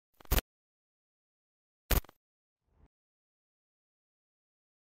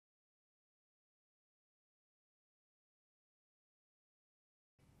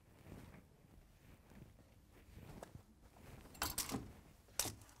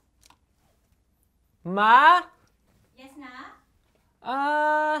Ma? Yes, na?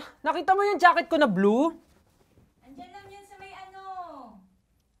 Nakita mo yung jacket ko na blue? Andiyan lang yan sa may ano.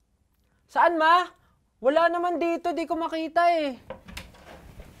 Saan, Ma? Wala naman dito, di ko makita eh.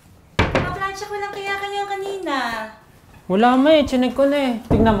 Nakaplansya ko lang kaya kanya kanina. Wala, Ma eh. Chinek ko na eh.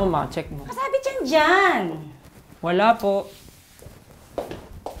 Tignan mo, Ma. Check mo. Kasabit yan dyan. Wala po.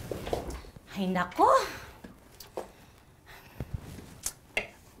 Ay, nako.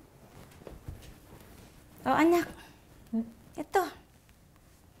 Oh, anak. Ito.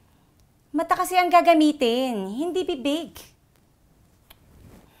 Mata kasi ang gagamitin, hindi bibig.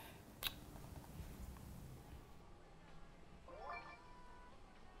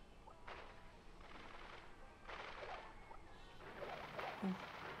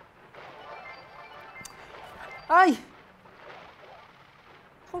 Ay!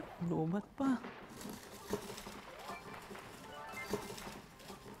 Oh, lubat pa.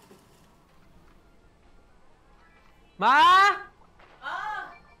 Ma! Oh!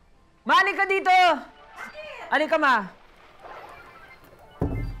 Ma, halika dito! Halika, Ma.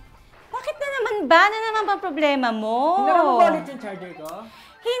 Bakit na naman ba? Ano naman ba problema mo? Hinara mo ba ulit yung charger ko?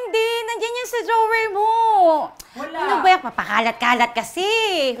 Hindi! Nandiyan yan sa drawer mo! Wala! Ano ba yan? Papakalat-kalat kasi!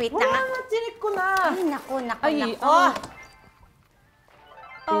 Wait na nga. Wala nga, chinik ko na. Ay, naku, naku, Ay, naku.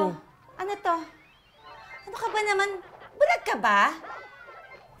 Oh, ano to? Ano ka ba naman? Bulag ka ba?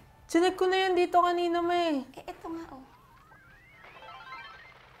 Chinik ko na yan dito kanina, Ma eh. Eto nga, oh.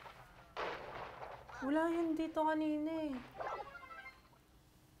 Wala yan dito kanina eh.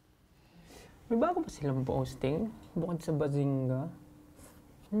 May bago ba silang posting? Bukod sa Bazinga?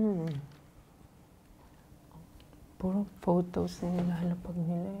 Puro photos na nilalapag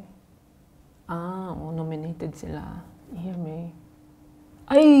nila eh. Nominated sila. Here, May.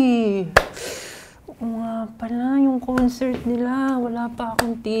 Ay! Oo nga pala, yung concert nila. Wala pa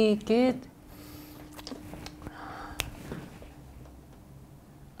akong ticket.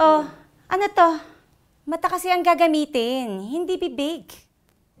 Oh, ano to? Mata kasi ang gagamitin, hindi bibig.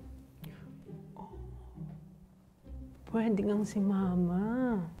 Pwede ngang si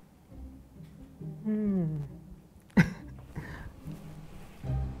Mama.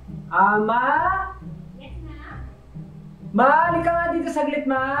 Ma? Yes, na? Ma, halika nga dito saglit,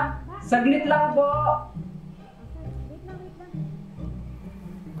 Ma. Saglit lang po. Wait lang.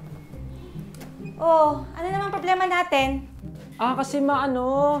 Oh, ano naman problema natin? Kasi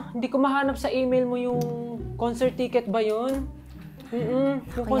hindi ko mahanap sa email mo yung concert ticket ba yun? Yung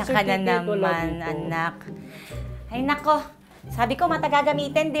Kuya ka na naman, anak. Ay, nako. Sabi ko, mata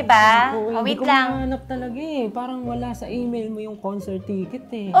gagamitin, di ba? Wait lang. Hindi ko mahanap talaga eh. Parang wala sa email mo yung concert ticket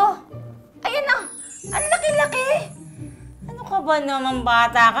eh. Oh, ayan na. Ang laki-laki. Ano ka ba naman,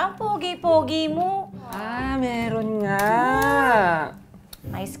 bata ka? Pogi-pogi mo. Meron nga.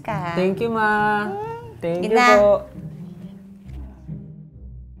 Nice ka. Thank you, Ma. Thank you Ina. po.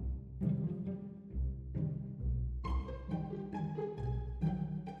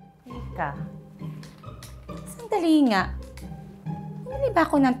 Teka. Sandali nga. Bumili ba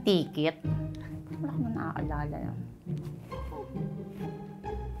ako ng ticket? Wala ko na naaalala lang.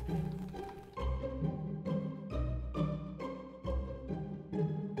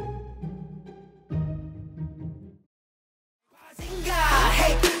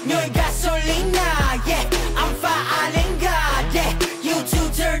 Hey, 너의 gasolina, yeah, I'm faalinga, yeah. You two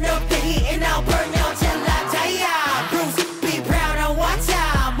turn up the heat and I'll burn you till I die. Bruce, be proud of what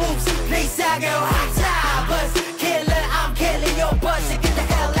time moves. Please I go hot time, buzz killer, I'm killing your buzz. So get the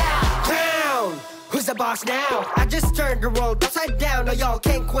hell out. Clown, who's the boss now? I just turned the world upside down. No, y'all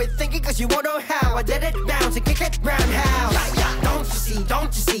can't quit thinking 'cause you won't know how. I did it bounce and kick it roundhouse. Yeah,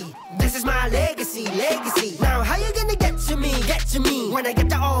 don't you see? This is my legacy. Now how you gonna get to me? When I get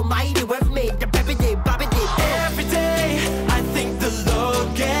the almighty with me, the